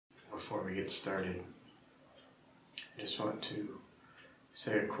Before we get started, I just want to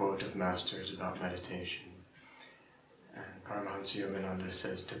say a quote of Masters about meditation. And Brahmachari Yogananda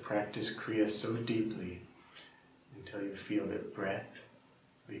says, to practice Kriya so deeply until you feel that breath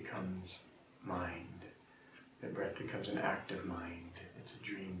becomes mind, that breath becomes an active mind, it's a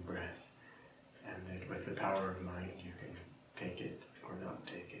dream breath, and that with the power of mind you can take it or not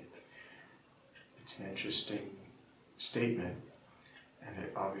take it. It's an interesting statement, and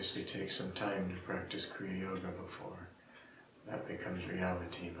it obviously takes some time to practice Kriya Yoga before that becomes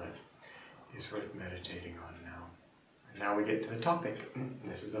reality, but it's worth meditating on now. And now we get to the topic.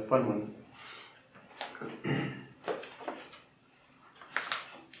 This is a fun one.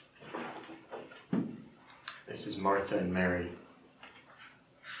 This is Martha and Mary.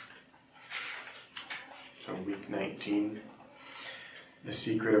 So week 19, the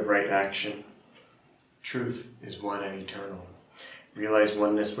secret of right action. Truth is one and eternal. Realize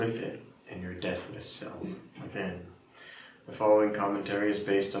oneness with it and your deathless self within. The following commentary is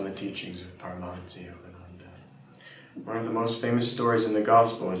based on the teachings of Brahmachari Yogananda. One of the most famous stories in the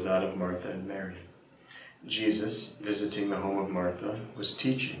Gospel is that of Martha and Mary. Jesus, visiting the home of Martha, was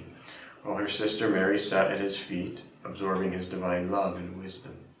teaching, while her sister Mary sat at his feet, absorbing his divine love and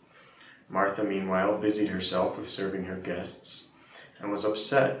wisdom. Martha, meanwhile, busied herself with serving her guests, and was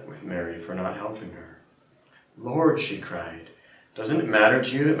upset with Mary for not helping her. "Lord," she cried, "doesn't it matter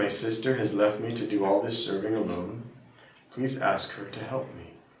to you that my sister has left me to do all this serving alone? Please ask her to help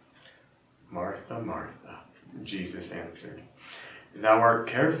me." "Martha, Martha," Jesus answered, "thou art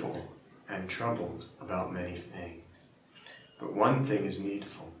careful and troubled about many things, but one thing is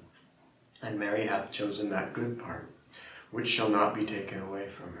needful, and Mary hath chosen that good part, which shall not be taken away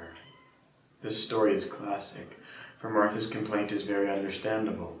from her." This story is classic, for Martha's complaint is very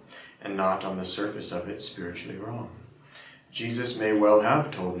understandable, and not on the surface of it spiritually wrong. Jesus may well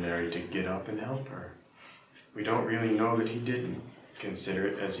have told Mary to get up and help her. We don't really know that he didn't,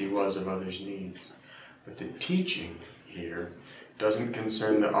 considerate as he was of others' needs. But the teaching here doesn't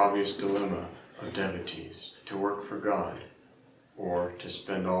concern the obvious dilemma of devotees, to work for God, or to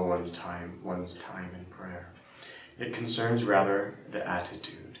spend all one's time in prayer. It concerns rather the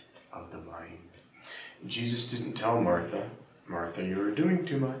attitude of the mind. Jesus didn't tell Martha, "Martha, you are doing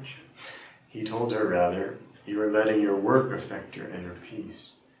too much." He told her rather, "You are letting your work affect your inner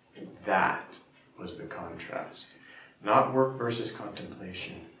peace." That was the contrast. Not work versus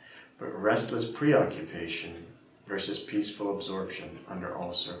contemplation, but restless preoccupation versus peaceful absorption under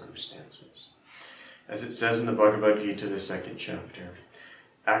all circumstances. As it says in the Bhagavad Gita, the 2nd chapter,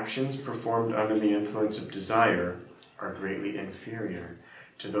 actions performed under the influence of desire are greatly inferior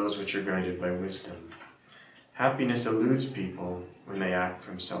to those which are guided by wisdom. Happiness eludes people when they act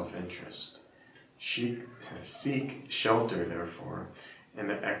from self-interest. Seek shelter, therefore, in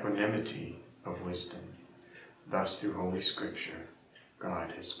the equanimity of wisdom. Thus, through Holy Scripture,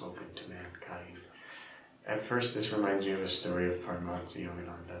 God has spoken to mankind. At first, this reminds me of a story of Brahmachari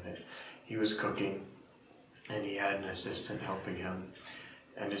Yogananda, that he was cooking, and he had an assistant helping him.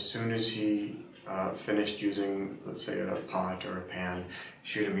 And as soon as he finished using, let's say, a pot or a pan,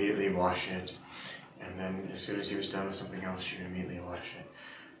 she would immediately wash it. And then as soon as he was done with something else, she would immediately wash it.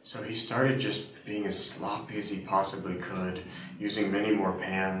 So he started just being as sloppy as he possibly could, using many more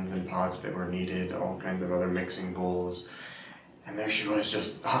pans and pots that were needed, all kinds of other mixing bowls. And there she was,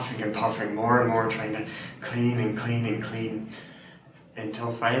 just huffing and puffing more and more, trying to clean and clean and clean,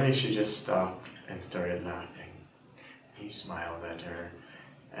 until finally she just stopped and started laughing. He smiled at her,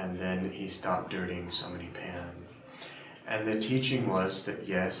 and then he stopped dirtying so many pans. And the teaching was that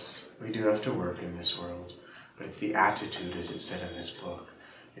yes, we do have to work in this world, but it's the attitude, as it said in this book.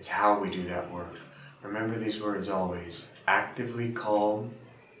 It's how we do that work. Remember these words always: actively calm,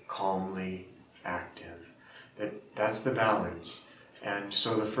 calmly active. That's the balance. And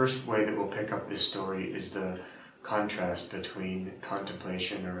so the first way that we'll pick up this story is the contrast between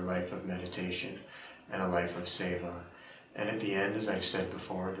contemplation or a life of meditation and a life of seva. And at the end, as I've said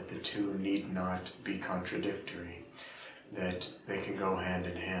before, that the two need not be contradictory, that they can go hand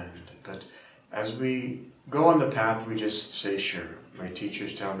in hand. But as we go on the path, we just say, sure, my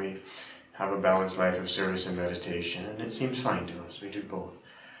teachers tell me, have a balanced life of service and meditation, and it seems fine to us, we do both.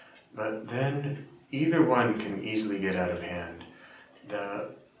 But then either one can easily get out of hand.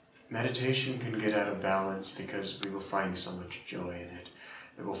 The meditation can get out of balance because we will find so much joy in it,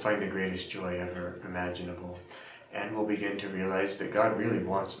 that we'll find the greatest joy ever imaginable, and we'll begin to realize that God really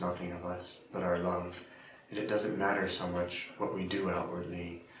wants nothing of us but our love, that it doesn't matter so much what we do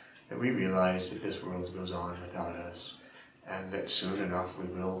outwardly, that we realize that this world goes on without us, and that soon enough we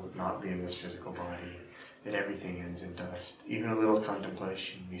will not be in this physical body, that everything ends in dust. Even a little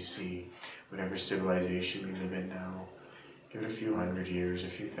contemplation we see, whatever civilization we live in now, give it a few hundred years, a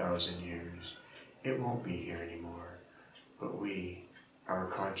few thousand years, it won't be here anymore. But we, our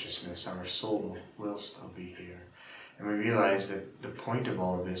consciousness, our soul, will still be here. And we realize that the point of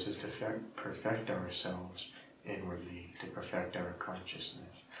all of this is to perfect ourselves inwardly, to perfect our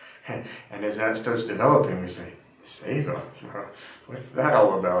consciousness. And as that starts developing, we say, Seva? What's that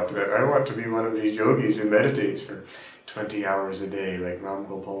all about? I want to be one of these yogis who meditates for 20 hours a day like Ram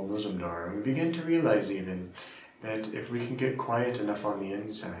Gopal Muzumdar. And we begin to realize even that if we can get quiet enough on the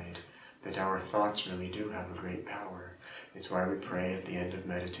inside, that our thoughts really do have a great power. It's why we pray at the end of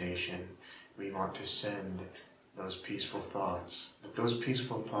meditation. We want to send those peaceful thoughts, that those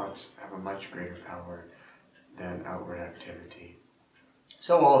peaceful thoughts have a much greater power than outward activity.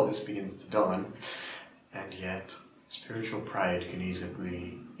 So all of this begins to dawn, and yet spiritual pride can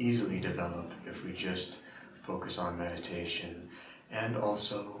easily develop if we just focus on meditation. And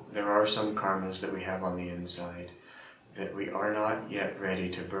also, there are some karmas that we have on the inside that we are not yet ready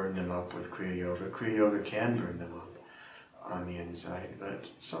to burn them up with Kriya Yoga. Kriya Yoga can burn them up on the inside, but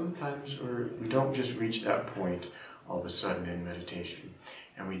sometimes we don't just reach that point all of a sudden in meditation,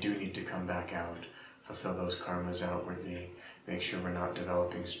 and we do need to come back out, fulfill those karmas outwardly, make sure we're not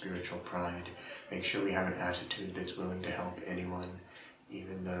developing spiritual pride, make sure we have an attitude that's willing to help anyone,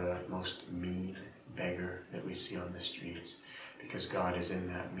 even the most mean beggar that we see on the streets, because God is in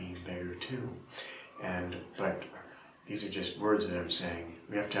that mean beggar too. But these are just words that I'm saying.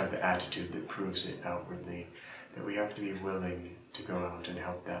 We have to have the attitude that proves it outwardly, that we have to be willing to go out and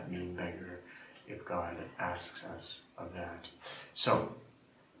help that mean beggar if God asks us of that. So,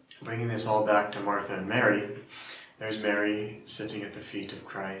 bringing this all back to Martha and Mary, there's Mary sitting at the feet of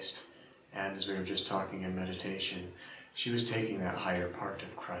Christ, and as we were just talking in meditation, she was taking that higher part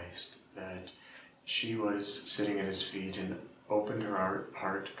of Christ, that she was sitting at his feet and opened her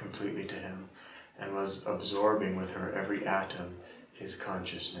heart completely to him, and was absorbing with her every atom his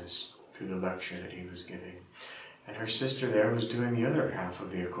consciousness through the lecture that he was giving. And her sister there was doing the other half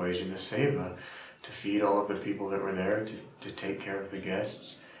of the equation, the seva, to feed all of the people that were there, to take care of the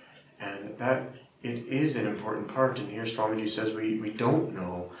guests. And that, it is an important part. And here Swamiji says we don't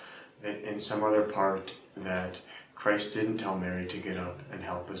know that in some other part that Christ didn't tell Mary to get up and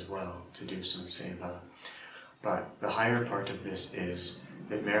help as well, to do some seva. But the higher part of this is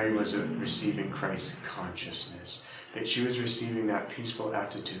that Mary was receiving Christ's consciousness, that she was receiving that peaceful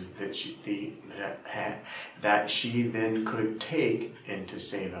attitude that she then could take into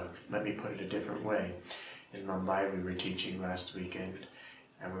seva. Let me put it a different way. In Mumbai we were teaching last weekend,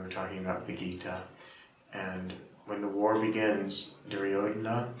 and we were talking about the Gita, and when the war begins,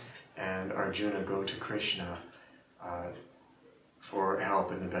 Duryodhana and Arjuna go to Krishna for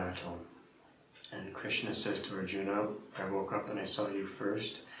help in the battle. And Krishna says to Arjuna, I woke up and I saw you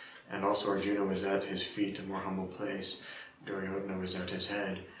first. And also Arjuna was at his feet, a more humble place. Duryodhana was at his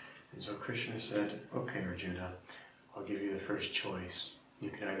head. And so Krishna said, okay, Arjuna, I'll give you the first choice.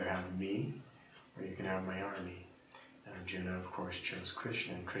 You can either have me, or you can have my army. And Arjuna, of course, chose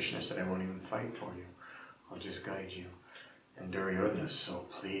Krishna. And Krishna said, I won't even fight for you. I'll just guide you. And Duryodhana is so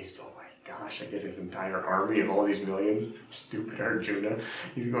pleased. Oh my gosh, I get his entire army of all these millions. Stupid Arjuna.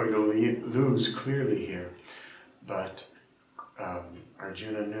 He's going to lose clearly here. But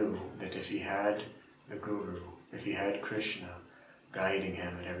Arjuna knew that if he had the Guru, if he had Krishna guiding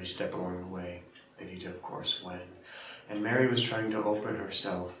him at every step along the way, that he'd of course win. And Mary was trying to open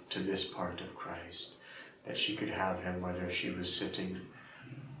herself to this part of Christ, that she could have him whether she was sitting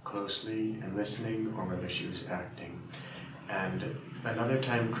closely and listening or whether she was acting. And another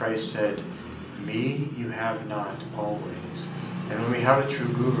time Christ said, me you have not always. And when we have a true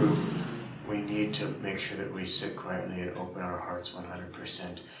Guru, we need to make sure that we sit quietly and open our hearts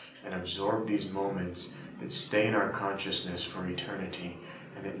 100% and absorb these moments that stay in our consciousness for eternity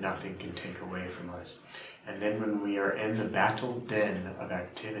and that nothing can take away from us. And then when we are in the battle den of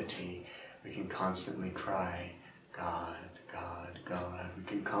activity, we can constantly cry, God, God, God. We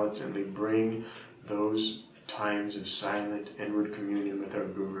can constantly bring those times of silent inward communion with our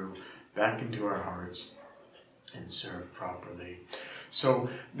Guru back into our hearts and serve properly. So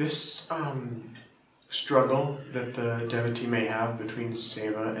this struggle that the devotee may have between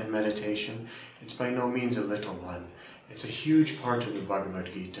seva and meditation, it's by no means a little one. It's a huge part of the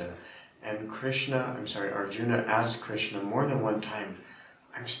Bhagavad Gita. And Arjuna asked Krishna more than one time,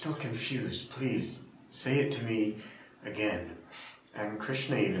 I'm still confused, please say it to me again. And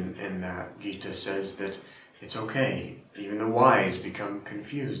Krishna even in that Gita says that it's okay, even the wise become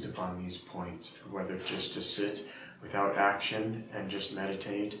confused upon these points, whether just to sit without action and just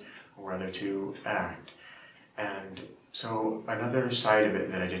meditate, or whether to act. And so another side of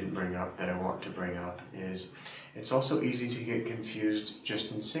it that I didn't bring up, that I want to bring up, is it's also easy to get confused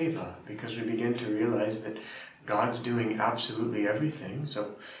just in seva, because we begin to realize that God's doing absolutely everything.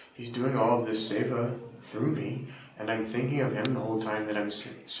 So He's doing all of this seva through me, and I'm thinking of Him the whole time that I'm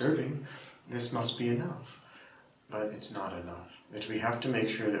serving. This must be enough. But it's not enough. That we have to make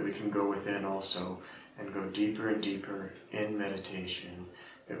sure that we can go within also and go deeper and deeper in meditation,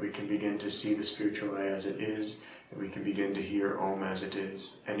 that we can begin to see the spiritual eye as it is, that we can begin to hear Om as it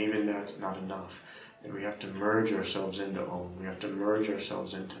is, and even that's not enough. That we have to merge ourselves into Om, we have to merge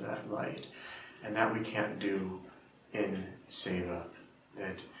ourselves into that light, and that we can't do in seva.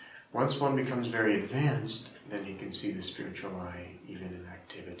 That once one becomes very advanced, then he can see the spiritual eye even in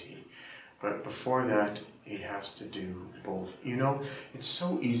activity. But before that, he has to do both. You know, it's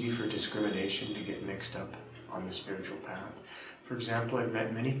so easy for discrimination to get mixed up on the spiritual path. For example, I've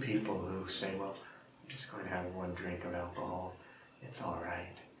met many people who say, well, I'm just going to have one drink of alcohol. It's all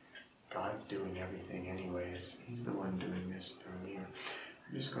right. God's doing everything anyways. He's the one doing this through me. Or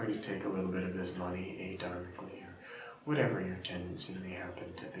I'm just going to take a little bit of his money adharmically, or whatever your tendency may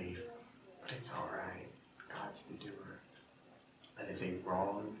happen to be. But it's all right. God's the doer. That is a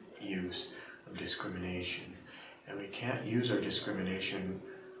wrong use of discrimination. And we can't use our discrimination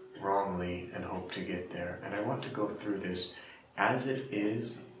wrongly and hope to get there. And I want to go through this as it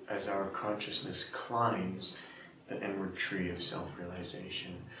is, as our consciousness climbs the inward tree of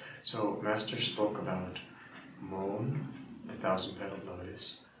self-realization. So Master spoke about Mon, the thousand-petaled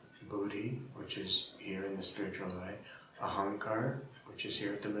lotus, Buddhi, which is here in the spiritual eye, Ahankar, which is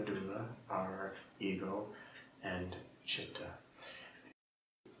here at the medulla, our ego, and Chitta.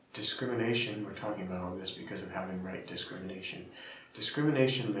 Discrimination, we're talking about all this because of having right discrimination.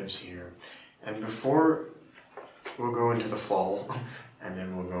 Discrimination lives here. And before, we'll go into the fall, and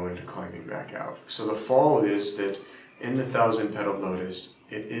then we'll go into climbing back out. So the fall is that in the thousand-petaled lotus,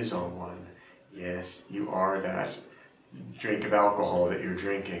 it is all one. Yes, you are that drink of alcohol that you're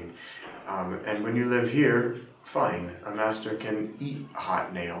drinking. And when you live here, fine. A master can eat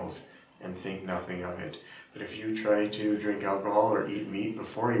hot nails and think nothing of it. But if you try to drink alcohol or eat meat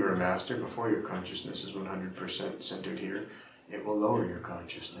before you're a master, before your consciousness is 100% centered here, it will lower your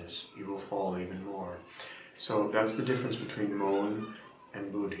consciousness. You will fall even more. So that's the difference between Mon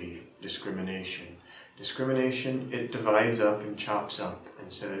and Buddhi, discrimination. Discrimination, it divides up and chops up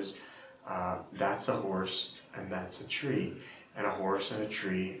and says, that's a horse and that's a tree. And a horse and a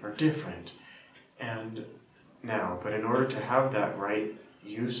tree are different. And now, but in order to have that right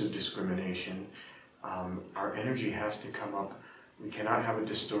use of discrimination, our energy has to come up. We cannot have a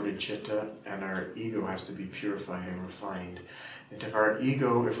distorted chitta, and our ego has to be purified and refined. And if our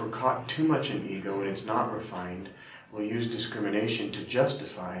ego, if we're caught too much in ego and it's not refined, we'll use discrimination to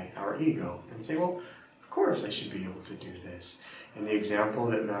justify our ego and say, well, of course I should be able to do this. And the example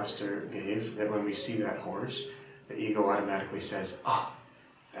that Master gave, that when we see that horse, the ego automatically says,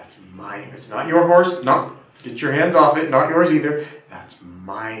 that's mine. It's not your horse. No, get your hands off it. Not yours either. That's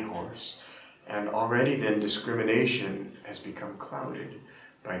my horse. And already then discrimination has become clouded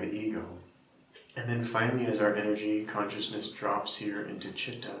by the ego. And then finally, as our energy consciousness drops here into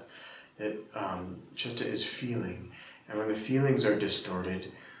chitta, that chitta is feeling. And when the feelings are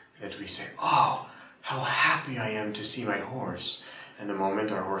distorted, that we say, oh, how happy I am to see my horse. And the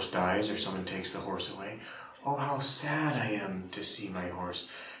moment our horse dies or someone takes the horse away, oh, how sad I am to see my horse.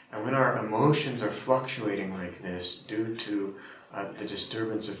 And when our emotions are fluctuating like this due to the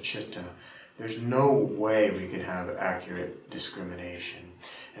disturbance of chitta, there's no way we can have accurate discrimination.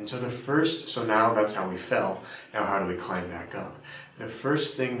 And so now that's how we fell. Now how do we climb back up? The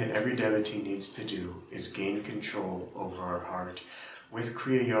first thing that every devotee needs to do is gain control over our heart. With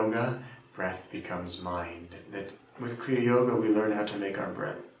Kriya Yoga, breath becomes mind. That with Kriya Yoga, we learn how to make our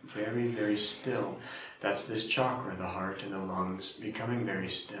breath very, very still. That's this chakra, the heart and the lungs, becoming very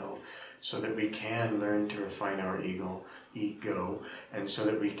still, so that we can learn to refine our ego, and so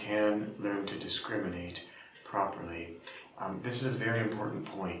that we can learn to discriminate properly. This is a very important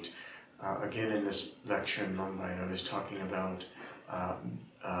point. Again, in this lecture in Mumbai, I was talking about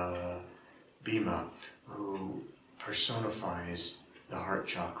Bhima, who personifies the heart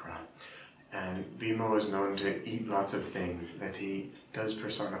chakra. And Bhima was known to eat lots of things, that he does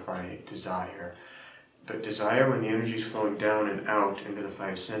personify desire. But desire, when the energy is flowing down and out into the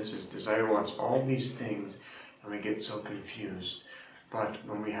five senses, desire wants all these things, and we get so confused. But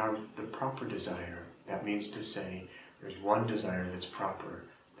when we have the proper desire, that means to say, there's one desire that's proper,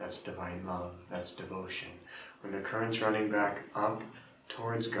 that's divine love, that's devotion. When the current's running back up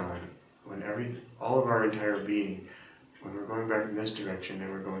towards God, when all of our entire being, when we're going back in this direction, then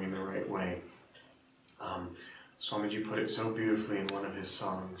we're going in the right way. Swamiji put it so beautifully in one of his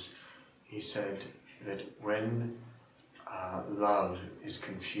songs. He said that when love is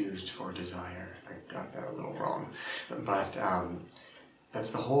confused for desire, I got that a little wrong, but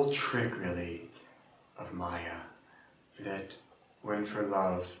that's the whole trick, really, of Maya, that when for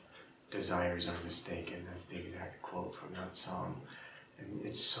love, desires are mistaken. That's the exact quote from that song. And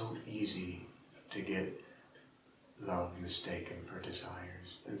it's so easy to get love mistaken for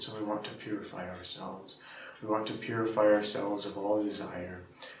desires. And so we want to purify ourselves. We want to purify ourselves of all desire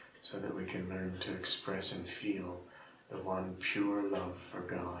so that we can learn to express and feel the one pure love for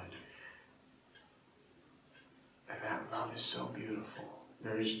God. And that love is so beautiful.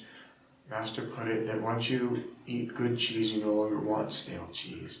 Master put it that once you eat good cheese, you no longer want stale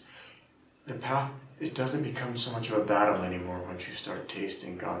cheese. The path, it doesn't become so much of a battle anymore once you start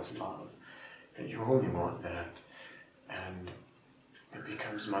tasting God's love. And you only want that. And it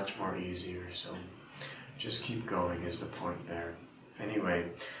becomes much more easier. So just keep going is the point there. Anyway,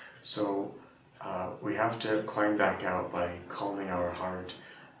 so we have to climb back out by calming our heart,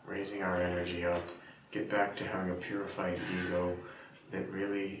 raising our energy up, get back to having a purified ego that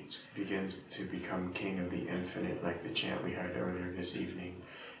really begins to become king of the infinite, like the chant we had earlier this evening,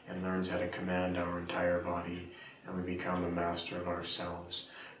 and learns how to command our entire body, and we become a master of ourselves.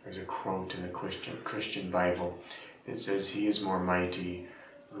 There's a quote in the Christian Bible that says, "He is more mighty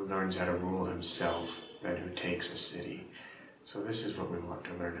who learns how to rule himself than who takes a city." So this is what we want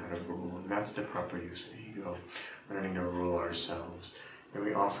to learn how to rule, and that's the proper use of ego, learning to rule ourselves. And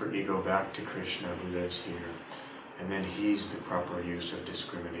we offer ego back to Krishna who lives here, and then he's the proper use of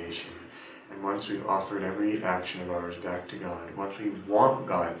discrimination. And once we've offered every action of ours back to God, once we want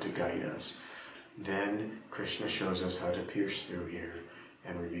God to guide us, then Krishna shows us how to pierce through here,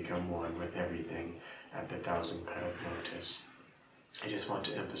 and we become one with everything at the 1,000-petaled lotus. I just want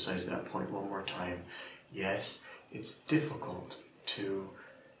to emphasize that point one more time. Yes, it's difficult to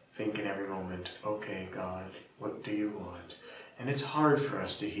think in every moment, okay, God, what do you want? And it's hard for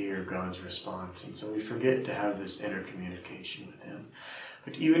us to hear God's response, and so we forget to have this inner communication with Him.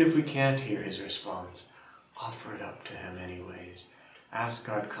 But even if we can't hear His response, offer it up to Him anyways. Ask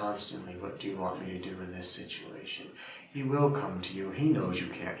God constantly, what do you want me to do in this situation? He will come to you. He knows you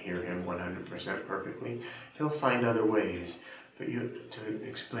can't hear Him 100% perfectly. He'll find other ways to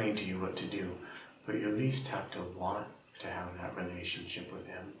explain to you what to do. But you at least have to want to have that relationship with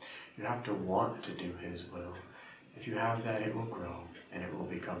Him. You have to want to do His will. If you have that, it will grow and it will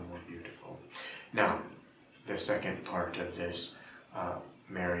become more beautiful. Now, the second part of this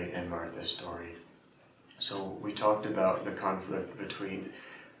Mary and Martha story. So we talked about the conflict between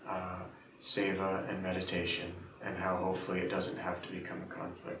seva and meditation and how hopefully it doesn't have to become a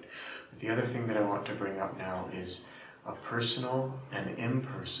conflict. But the other thing that I want to bring up now is a personal and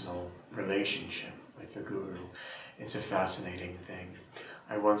impersonal relationship with the Guru. It's a fascinating thing.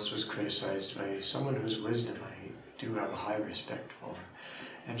 I once was criticized by someone whose wisdom I do have a high respect for,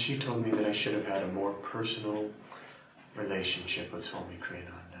 and she told me that I should have had a more personal relationship with Swami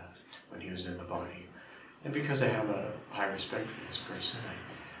Kriyananda when he was in the body. And because I have a high respect for this person,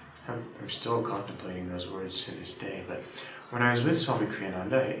 I'm still contemplating those words to this day. But when I was with Swami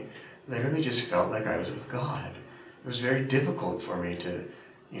Kriyananda, I literally just felt like I was with God. It was very difficult for me to,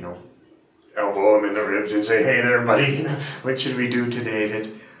 elbow him in the ribs and say, "Hey there, buddy, what should we do today?" That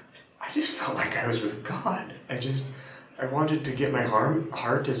I just felt like I was with God. I wanted to get my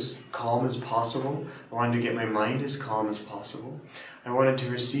heart as calm as possible. I wanted to get my mind as calm as possible. I wanted to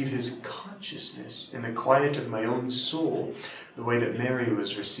receive His consciousness in the quiet of my own soul, the way that Mary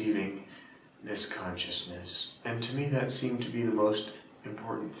was receiving this consciousness. And to me that seemed to be the most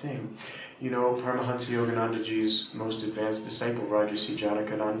important thing. Paramahansa Yoganandaji's most advanced disciple, Rajarsi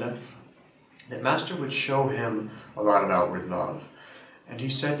Janakananda, that Master would show him a lot of outward love. And he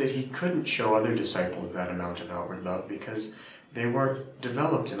said that he couldn't show other disciples that amount of outward love because they weren't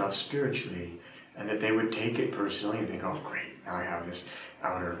developed enough spiritually, and that they would take it personally and think, "Oh great, now I have this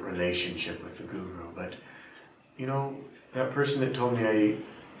outer relationship with the Guru." But, that person that told me I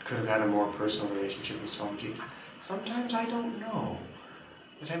could have had a more personal relationship with Swamiji, sometimes I don't know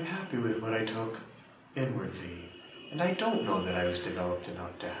that I'm happy with what I took inwardly. And I don't know that I was developed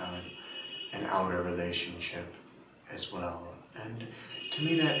enough to have an outer relationship as well. And to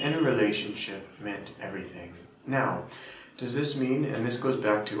me, that inner relationship meant everything. Now, does this mean, and this goes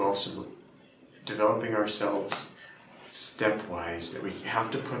back to also developing ourselves stepwise, that we have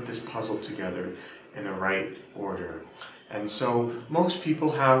to put this puzzle together in the right order. And so most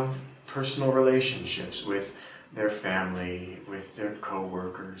people have personal relationships with their family, with their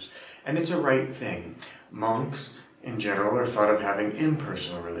co-workers, and it's a right thing. Monks in general are thought of having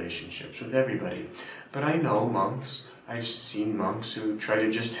impersonal relationships with everybody. But I know monks, I've seen monks who try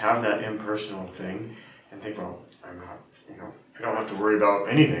to just have that impersonal thing and think, well, I'm not, I don't have to worry about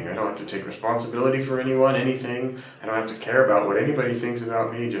anything. I don't have to take responsibility for anyone, anything. I don't have to care about what anybody thinks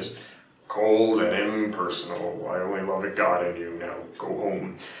about me, just cold and impersonal. I only love a God in you, now go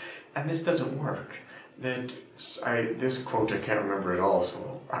home. And this doesn't work. This quote, I can't remember it all,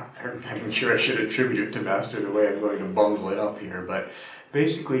 so I'm not even sure I should attribute it to Master the way I'm going to bungle it up here, but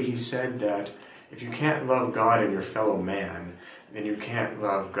basically he said that if you can't love God in your fellow man, then you can't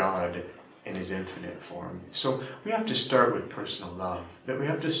love God in his infinite form. So we have to start with personal love, that we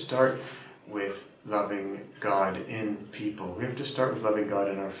have to start with loving God in people. We have to start with loving God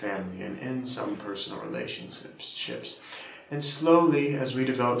in our family and in some personal relationships. And slowly, as we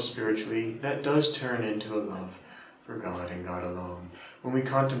develop spiritually, that does turn into a love for God and God alone. When we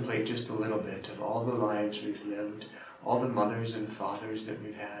contemplate just a little bit of all the lives we've lived, all the mothers and fathers that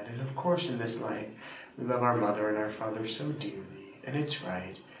we've had, and of course in this life, we love our mother and our father so dearly, and it's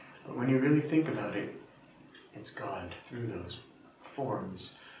right. But when you really think about it, it's God through those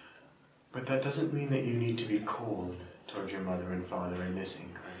forms. But that doesn't mean that you need to be cold towards your mother and father in this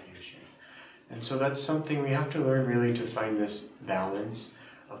incarnation. And so that's something we have to learn really to find this balance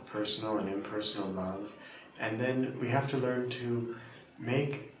of personal and impersonal love. And then we have to learn to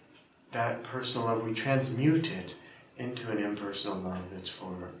make that personal love, we transmute it into an impersonal love that's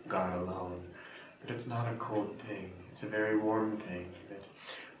for God alone. But it's not a cold thing. It's a very warm thing. That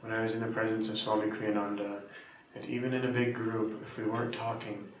when I was in the presence of Swami Kriyananda, that even in a big group, if we weren't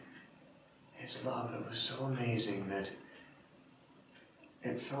talking, his love, it was so amazing that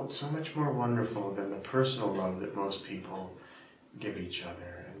it felt so much more wonderful than the personal love that most people give each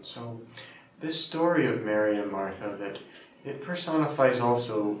other. And so this story of Mary and Martha, that it personifies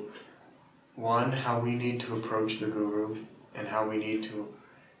also, one, how we need to approach the Guru and how we need to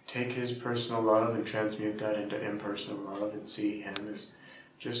take his personal love and transmute that into impersonal love and see him as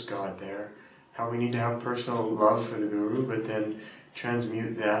just God there. How we need to have personal love for the Guru, but then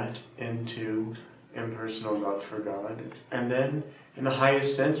transmute that into impersonal love for God. And then, in the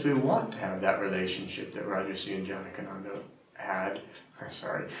highest sense, we want to have that relationship that Rajarsi and Janakananda had,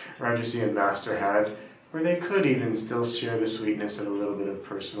 Rajarsi and Master had, where they could even still share the sweetness of a little bit of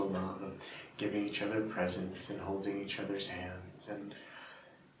personal love, of giving each other presents and holding each other's hands. And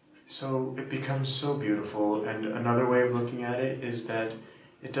so it becomes so beautiful. And another way of looking at it is that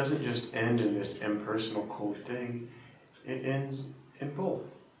it doesn't just end in this impersonal, cold thing. It ends in both,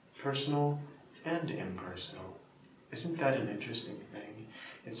 personal and impersonal. Isn't that an interesting thing?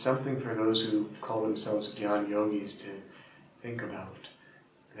 It's something for those who call themselves Gyan Yogis to think about,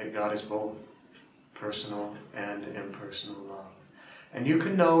 that God is both personal and impersonal love. And you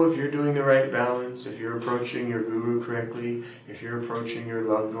can know if you're doing the right balance, if you're approaching your Guru correctly, if you're approaching your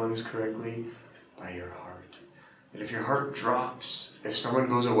loved ones correctly, by your heart. That if your heart drops, if someone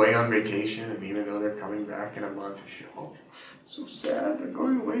goes away on vacation, and even though they're coming back in a month, you feel, oh, so sad, they're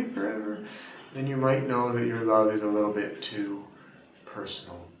going away forever, then you might know that your love is a little bit too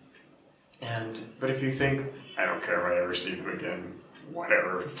personal. But if you think, I don't care if I ever see them again,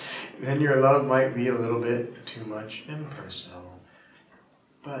 whatever, then your love might be a little bit too much impersonal.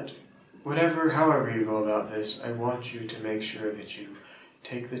 But however you go about this, I want you to make sure that you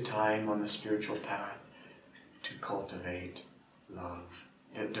take the time on the spiritual path to cultivate love.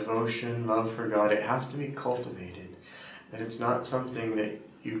 That devotion, love for God, it has to be cultivated. That it's not something that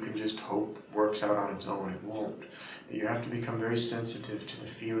you can just hope works out on its own. It won't. That you have to become very sensitive to the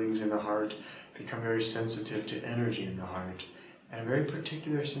feelings in the heart, become very sensitive to energy in the heart, and a very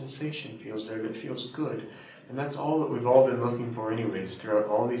particular sensation feels there that feels good. And that's all that we've all been looking for anyways throughout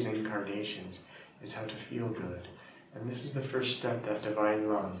all these incarnations, is how to feel good. And this is the first step, that divine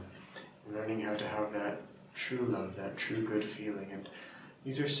love, learning how to have that true love, that true good feeling. And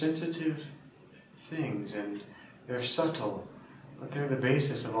these are sensitive things, and they're subtle, but they're the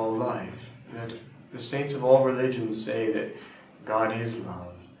basis of all life. That the saints of all religions say that God is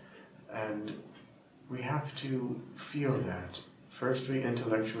love, and we have to feel that. First we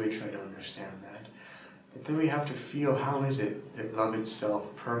intellectually try to understand that, but then we have to feel how is it that love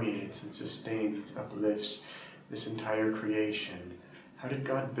itself permeates and sustains, uplifts this entire creation. How did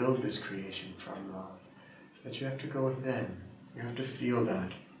God build this creation from love? That you have to go within. You have to feel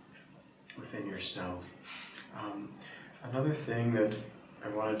that within yourself. Another thing that I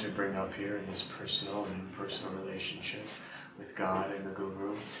wanted to bring up here in this personal and impersonal relationship with God and the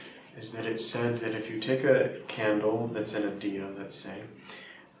Guru is that it's said that if you take a candle that's in a diya, let's say,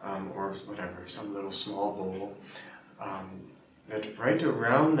 or whatever, some little small bowl, that right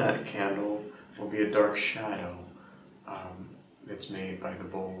around that candle will be a dark shadow that's made by the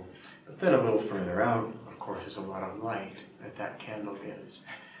bowl. But then a little further out, of course, is a lot of light that candle gives.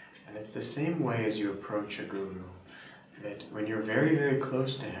 And it's the same way as you approach a guru, that when you're very, very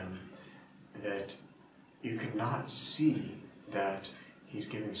close to him, that you cannot see that he's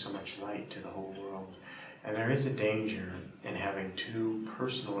giving so much light to the whole world. And there is a danger in having too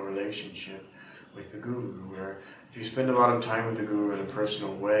personal a relationship with the guru, where if you spend a lot of time with the guru in a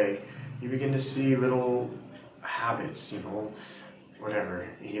personal way, you begin to see little habits, whatever.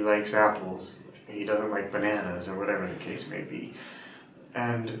 He likes apples, he doesn't like bananas, or whatever the case may be.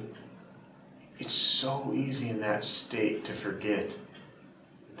 And it's so easy in that state to forget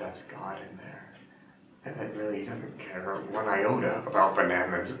that that's God in there. And that really he doesn't care one iota about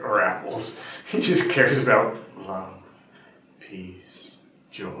bananas or apples. He just cares about love, peace,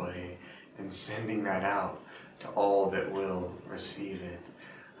 joy, and sending that out to all that will receive it.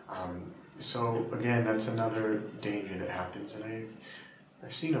 So again, that's another danger that happens, and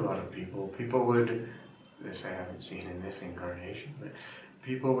I've seen a lot of people would, this I haven't seen in this incarnation, but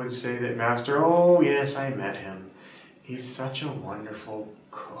people would say that Master, oh yes, I met him. He's such a wonderful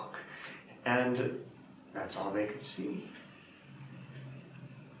cook. And that's all they could see.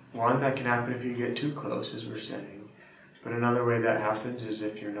 One, that can happen if you get too close, as we're saying. But another way that happens is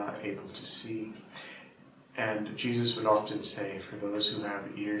if you're not able to see. And Jesus would often say, for those who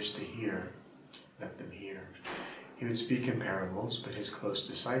have ears to hear, let them hear. He would speak in parables, but his close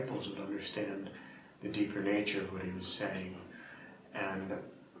disciples would understand the deeper nature of what he was saying. And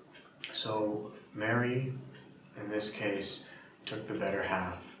so Mary, in this case, took the better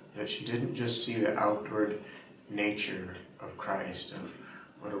half. That she didn't just see the outward nature of Christ, of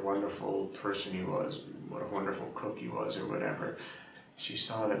what a wonderful person he was, what a wonderful cook he was, or whatever. She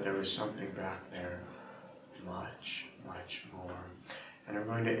saw that there was something back there much, much more. And I'm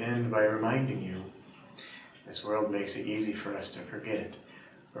going to end by reminding you, this world makes it easy for us to forget,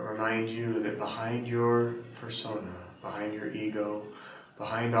 but remind you that behind your persona, behind your ego,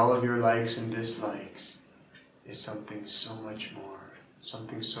 behind all of your likes and dislikes, is something so much more,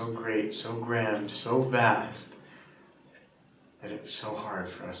 something so great, so grand, so vast, that it's so hard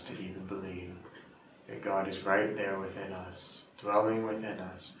for us to even believe that God is right there within us, dwelling within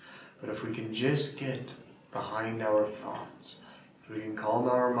us. But if we can just get behind our thoughts, if we can calm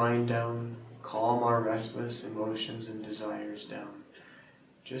our mind down, calm our restless emotions and desires down,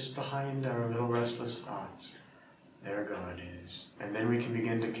 just behind our little restless thoughts, there God is. And then we can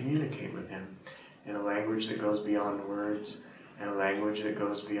begin to communicate with him in a language that goes beyond words, and a language that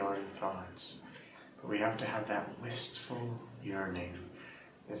goes beyond thoughts. But we have to have that wistful yearning,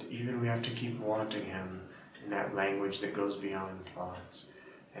 that even we have to keep wanting him in that language that goes beyond thoughts.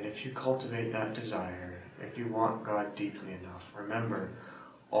 And if you cultivate that desire, if you want God deeply enough, remember,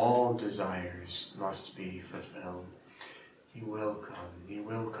 all desires must be fulfilled. He will come. He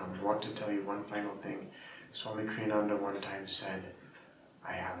will come. I want to tell you one final thing. Swami Kriyananda one time said,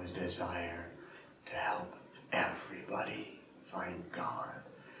 I have a desire to help everybody find God.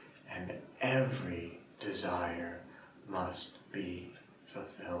 And every desire must be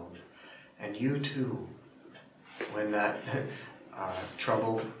fulfilled. And you too, when that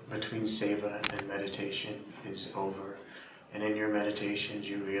trouble between seva and meditation is over, and in your meditations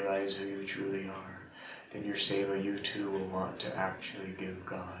you realize who you truly are, then your seva, you too will want to actually give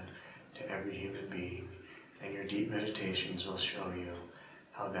God to every human being, and your deep meditations will show you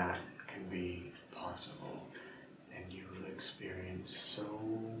how that can be possible, and you will experience so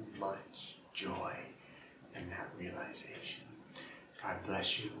much joy in that realization. God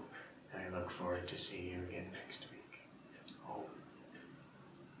bless you, and I look forward to seeing you again next week.